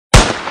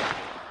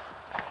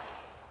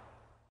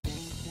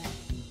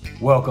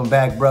Welcome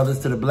back, brothers,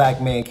 to the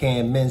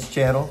BlackManCan men's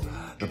channel,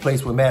 the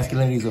place where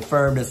masculinity is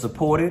affirmed and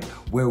supported,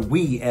 where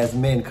we as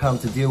men come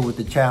to deal with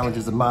the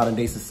challenges of modern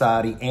day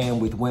society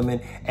and with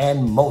women,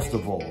 and most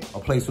of all, a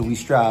place where we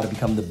strive to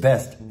become the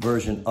best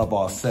version of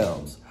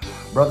ourselves.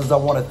 Brothers, I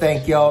want to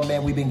thank y'all,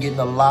 man. We've been getting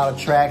a lot of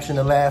traction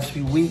the last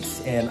few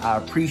weeks, and I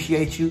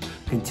appreciate you.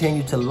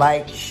 Continue to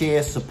like,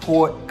 share,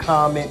 support,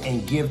 comment,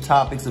 and give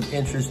topics of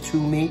interest to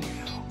me.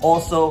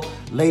 Also,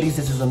 ladies,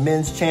 this is a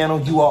men's channel.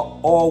 You are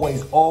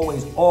always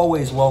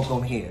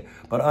welcome here.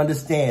 But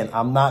understand,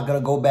 I'm not going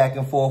to go back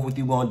and forth with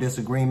you on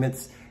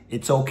disagreements.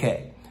 It's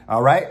okay.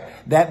 All right.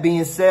 That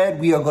being said,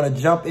 we are going to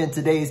jump in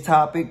today's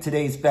topic.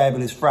 Today's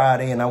Fabulous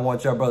Friday, and I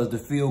want y'all brothers to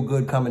feel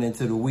good coming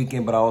into the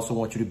weekend, but I also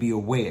want you to be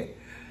aware.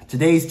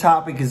 Today's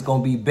topic is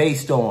going to be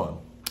based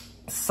on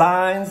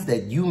signs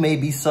that you may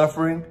be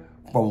suffering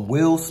from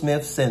Will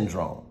Smith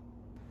syndrome.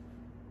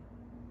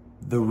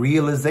 The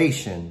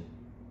realization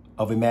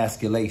of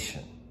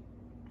emasculation.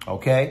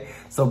 Okay?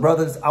 So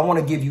brothers, I want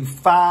to give you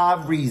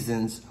 5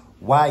 reasons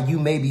why you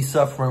may be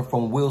suffering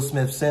from Will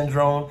Smith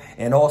syndrome,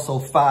 and also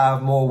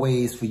 5 more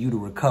ways for you to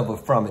recover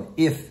from it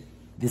if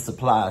this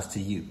applies to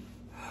you.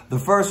 The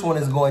first one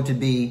is going to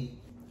be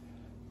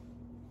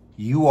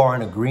you are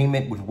in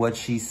agreement with what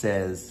she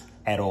says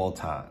at all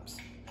times.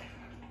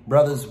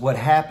 Brothers, what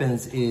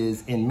happens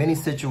is in many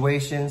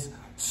situations,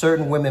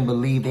 certain women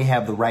believe they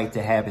have the right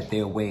to have it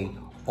their way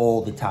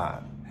all the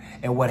time.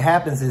 And what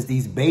happens is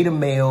these beta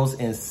males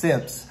and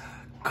simps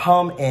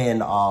come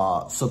and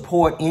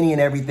support any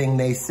and everything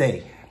they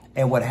say.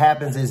 And what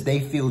happens is they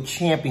feel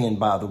championed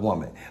by the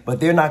woman, but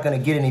they're not going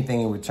to get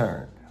anything in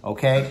return.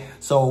 Okay?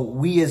 So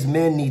we as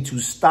men need to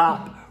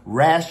stop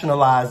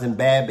rationalizing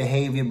bad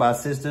behavior by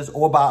sisters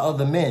or by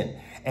other men.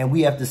 And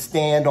we have to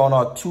stand on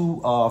our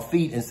 2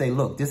 feet and say,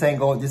 look, this ain't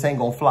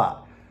gonna fly.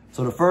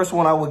 So the first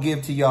one I will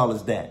give to y'all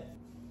is that.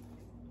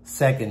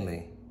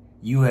 Secondly,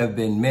 you have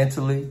been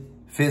mentally,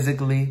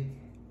 physically,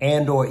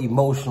 and or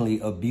emotionally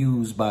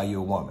abused by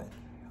your woman,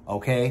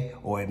 okay?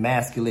 Or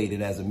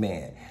emasculated as a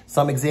man.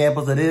 Some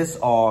examples of this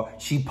are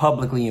she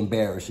publicly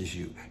embarrasses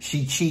you.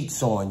 She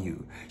cheats on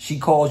you. She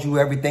calls you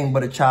everything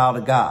but a child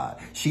of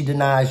God. She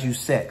denies you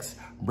sex.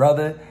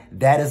 Brother,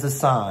 that is a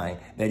sign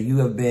that you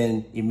have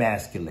been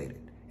emasculated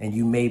and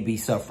you may be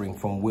suffering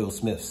from Will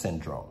Smith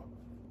syndrome.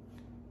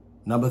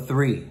 Number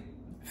 3,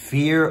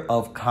 fear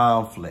of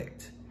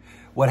conflict.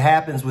 What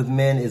happens with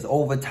men is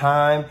over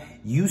time,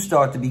 you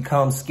start to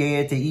become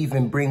scared to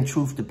even bring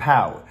truth to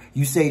power.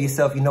 You say to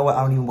yourself, you know what,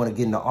 I don't even want to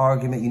get in an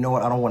argument. You know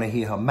what, I don't want to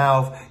hear her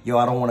mouth. Yo,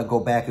 I don't want to go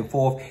back and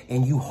forth.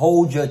 And you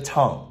hold your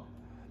tongue.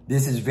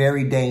 This is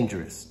very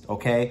dangerous,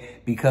 okay?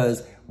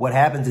 Because what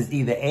happens is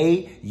either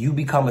A, you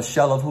become a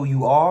shell of who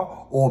you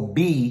are, or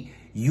B,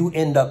 you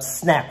end up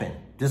snapping,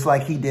 just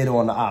like he did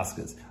on the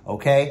Oscars,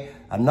 okay?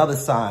 Another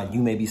sign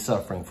you may be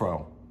suffering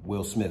from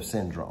Will Smith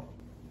syndrome.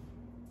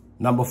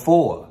 Number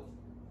 4.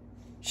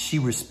 She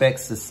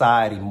respects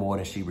society more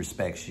than she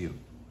respects you.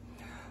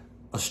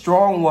 A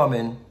strong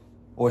woman,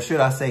 or should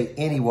I say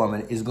any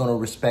woman, is going to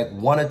respect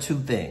one of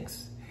 2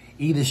 things.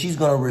 Either she's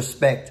going to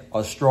respect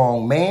a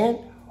strong man,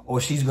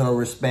 or she's going to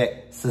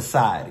respect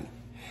society.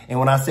 And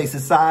when I say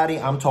society,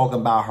 I'm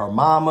talking about her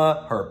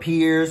mama, her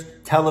peers,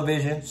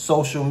 television,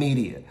 social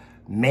media,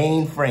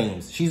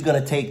 mainframes. She's going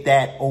to take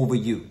that over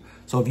you.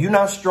 So if you're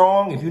not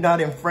strong, if you're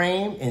not in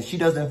frame, and she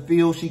doesn't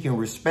feel she can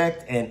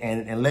respect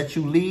and let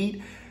you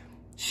lead,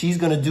 she's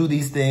going to do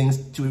these things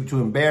to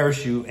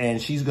embarrass you,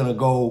 and she's going to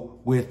go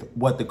with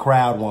what the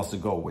crowd wants to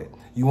go with.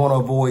 You want to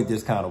avoid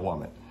this kind of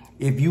woman.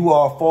 If you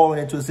are falling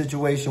into a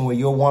situation where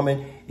your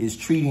woman is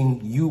treating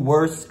you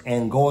worse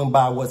and going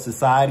by what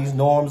society's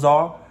norms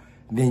are,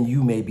 then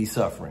you may be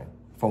suffering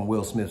from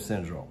Will Smith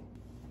syndrome.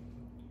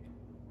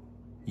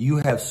 You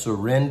have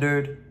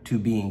surrendered to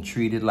being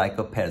treated like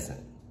a peasant.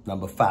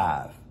 Number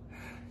 5.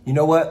 You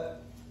know what?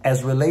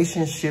 As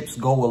relationships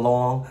go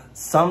along,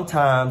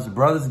 sometimes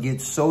brothers get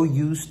so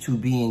used to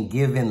being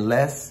given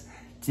less,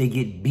 they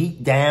get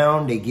beat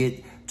down, they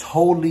get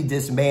totally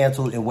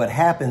dismantled, and what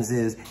happens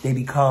is they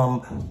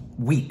become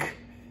weak.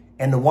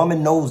 And the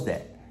woman knows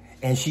that,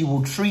 and she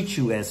will treat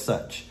you as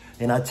such.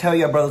 And I tell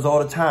you, brothers,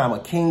 all the time, a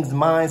king's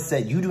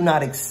mindset, you do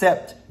not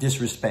accept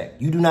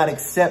disrespect. You do not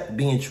accept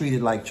being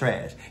treated like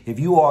trash. If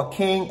you are a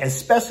king,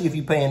 especially if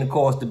you're paying the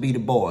cost to be the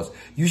boss,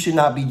 you should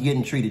not be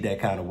getting treated that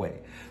kind of way.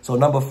 So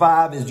number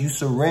 5 is you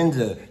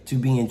surrender to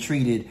being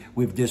treated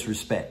with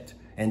disrespect.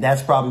 And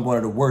that's probably one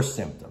of the worst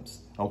symptoms.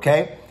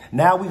 Okay?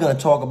 Now we're going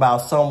to talk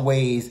about some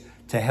ways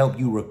to help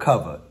you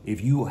recover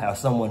if you have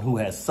someone who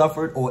has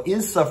suffered or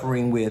is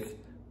suffering with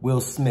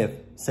Will Smith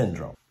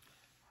syndrome.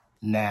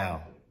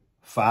 Now,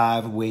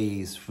 5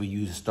 ways for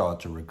you to start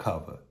to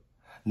recover.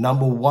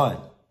 Number 1,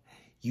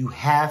 you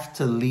have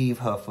to leave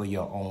her for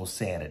your own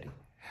sanity.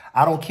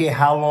 I don't care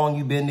how long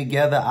you've been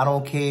together. I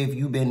don't care if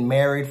you've been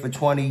married for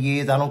 20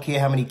 years. I don't care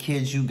how many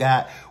kids you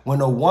got. When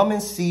a woman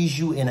sees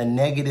you in a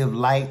negative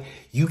light,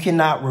 you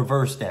cannot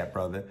reverse that,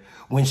 brother.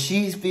 When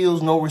she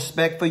feels no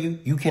respect for you,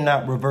 you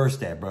cannot reverse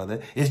that,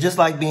 brother. It's just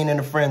like being in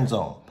the friend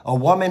zone. A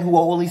woman who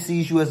only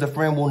sees you as a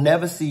friend will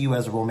never see you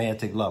as a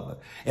romantic lover.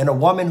 And a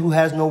woman who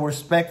has no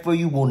respect for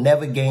you will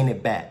never gain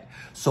it back.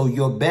 So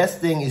your best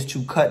thing is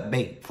to cut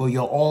bait for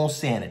your own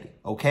sanity,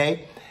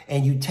 okay?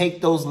 And you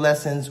take those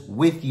lessons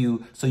with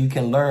you so you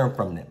can learn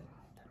from them.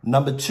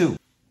 Number 2,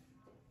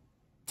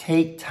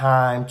 take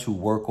time to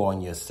work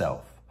on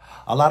yourself.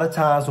 A lot of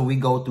times when we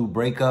go through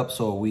breakups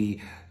or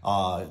we,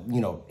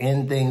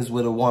 end things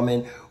with a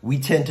woman, we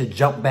tend to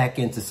jump back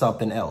into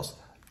something else.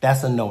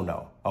 That's a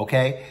no-no,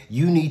 okay?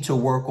 You need to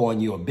work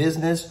on your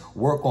business,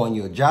 work on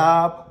your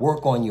job,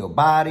 work on your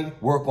body,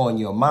 work on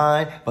your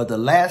mind. But the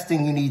last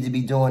thing you need to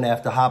be doing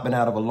after hopping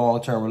out of a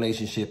long-term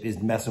relationship is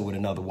messing with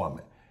another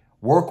woman.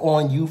 Work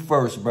on you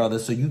first, brother,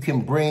 so you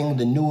can bring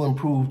the new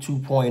improved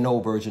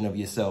 2.0 version of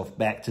yourself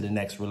back to the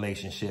next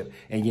relationship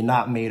and you're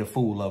not made a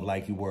fool of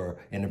like you were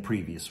in the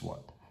previous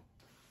one.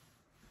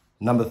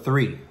 Number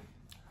 3,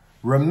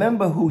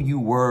 remember who you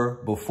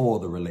were before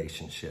the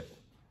relationship,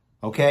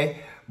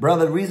 okay?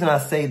 Brother, the reason I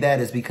say that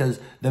is because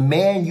the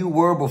man you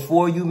were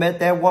before you met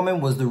that woman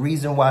was the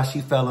reason why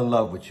she fell in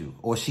love with you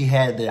or she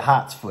had the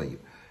hots for you.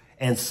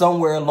 And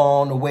somewhere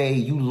along the way,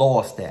 you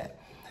lost that.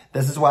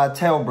 This is why I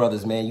tell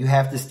brothers, man, you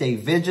have to stay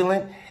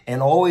vigilant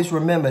and always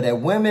remember that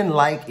women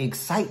like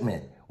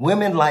excitement.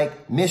 Women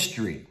like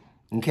mystery,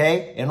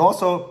 okay? And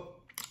also,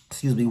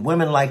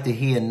 women like to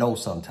hear no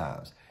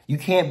sometimes. You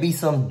can't be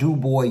some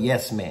do-boy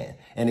yes man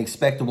and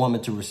expect a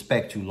woman to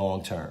respect you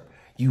long term.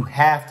 You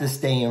have to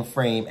stay in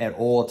frame at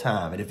all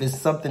time. And if it's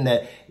something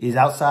that is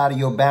outside of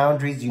your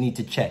boundaries, you need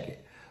to check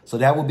it. So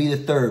that will be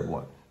the 3rd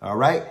one, all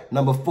right?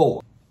 Number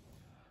 4,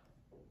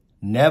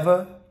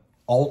 never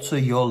alter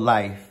your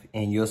life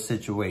and your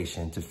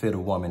situation to fit a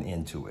woman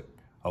into it,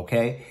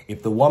 okay?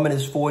 If the woman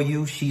is for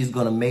you, she's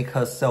going to make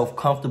herself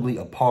comfortably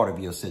a part of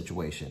your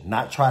situation,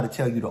 not try to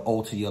tell you to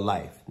alter your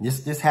life.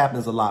 This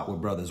happens a lot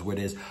with brothers where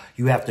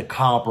you have to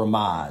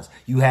compromise,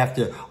 you have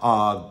to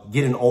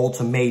get an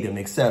ultimatum,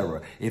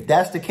 etc. If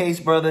that's the case,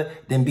 brother,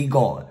 then be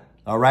gone.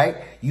 All right.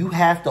 You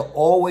have to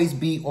always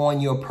be on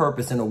your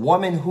purpose, and a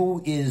woman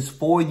who is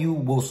for you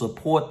will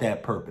support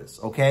that purpose.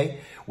 OK,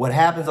 what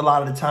happens a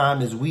lot of the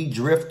time is we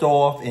drift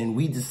off and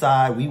we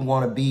decide we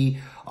want to be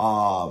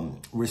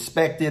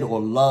respected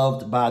or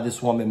loved by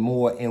this woman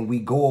more, and we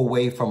go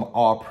away from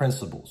our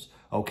principles.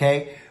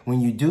 OK, when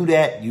you do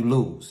that, you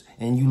lose,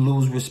 and you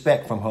lose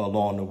respect from her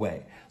along the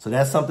way. So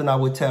that's something I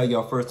would tell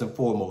y'all first and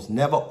foremost.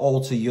 Never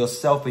alter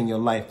yourself in your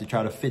life to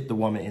try to fit the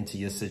woman into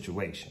your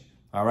situation.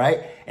 All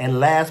right. And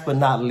last but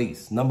not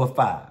least, number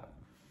 5,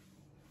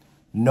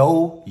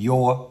 know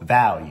your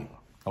value.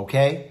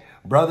 OK,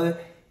 brother,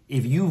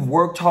 if you've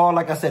worked hard,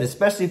 like I said,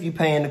 especially if you're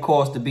paying the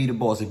cost to be the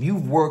boss, if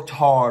you've worked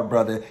hard,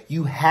 brother,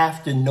 you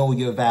have to know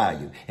your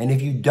value. And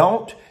if you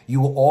don't,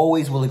 you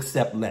always will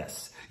accept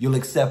less. You'll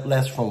accept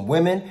less from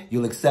women.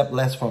 You'll accept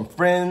less from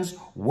friends,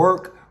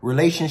 work,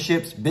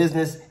 relationships,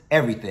 business,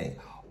 everything.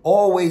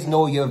 Always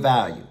know your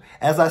value.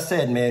 As I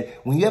said, man,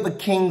 when you have a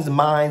king's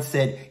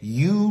mindset,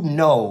 you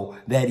know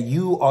that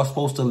you are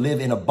supposed to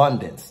live in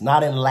abundance,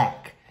 not in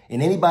lack.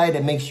 And anybody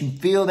that makes you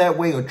feel that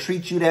way or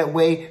treat you that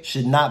way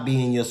should not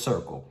be in your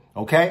circle.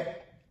 Okay?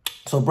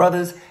 So,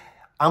 brothers,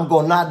 I'm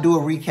going to not do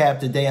a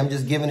recap today. I'm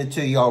just giving it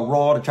to y'all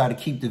raw to try to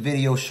keep the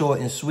video short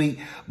and sweet.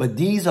 But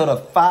these are the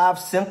 5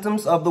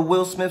 symptoms of the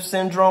Will Smith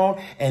syndrome.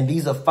 And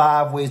these are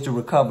 5 ways to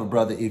recover,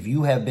 brother, if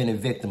you have been a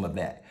victim of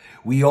that.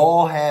 We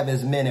all have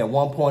as men at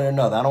one point or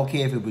another. I don't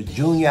care if it was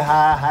junior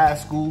high, high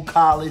school,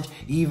 college,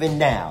 even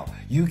now.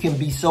 You can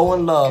be so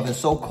in love and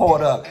so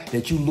caught up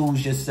that you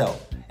lose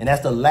yourself. And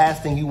that's the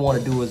last thing you want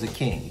to do as a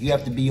king. You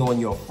have to be on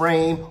your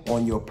frame,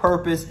 on your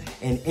purpose,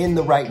 and in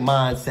the right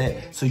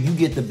mindset so you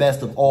get the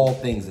best of all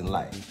things in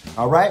life.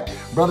 All right?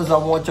 Brothers, I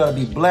want y'all to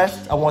be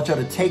blessed. I want y'all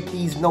to take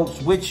these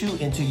notes with you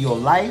into your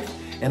life.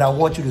 And I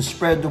want you to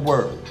spread the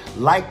word.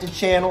 Like the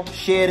channel,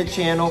 share the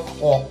channel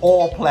on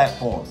all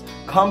platforms.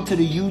 Come to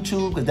the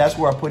YouTube because that's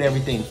where I put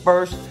everything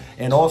first.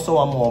 And also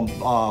I'm on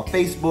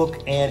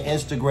Facebook and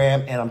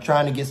Instagram, and I'm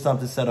trying to get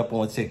something set up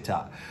on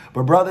TikTok.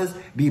 But brothers,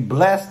 be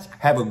blessed.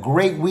 Have a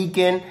great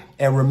weekend.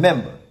 And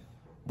remember,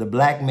 the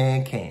black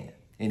man can.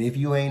 And if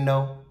you ain't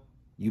know,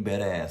 you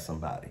better ask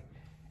somebody.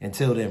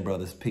 Until then,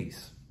 brothers,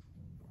 peace.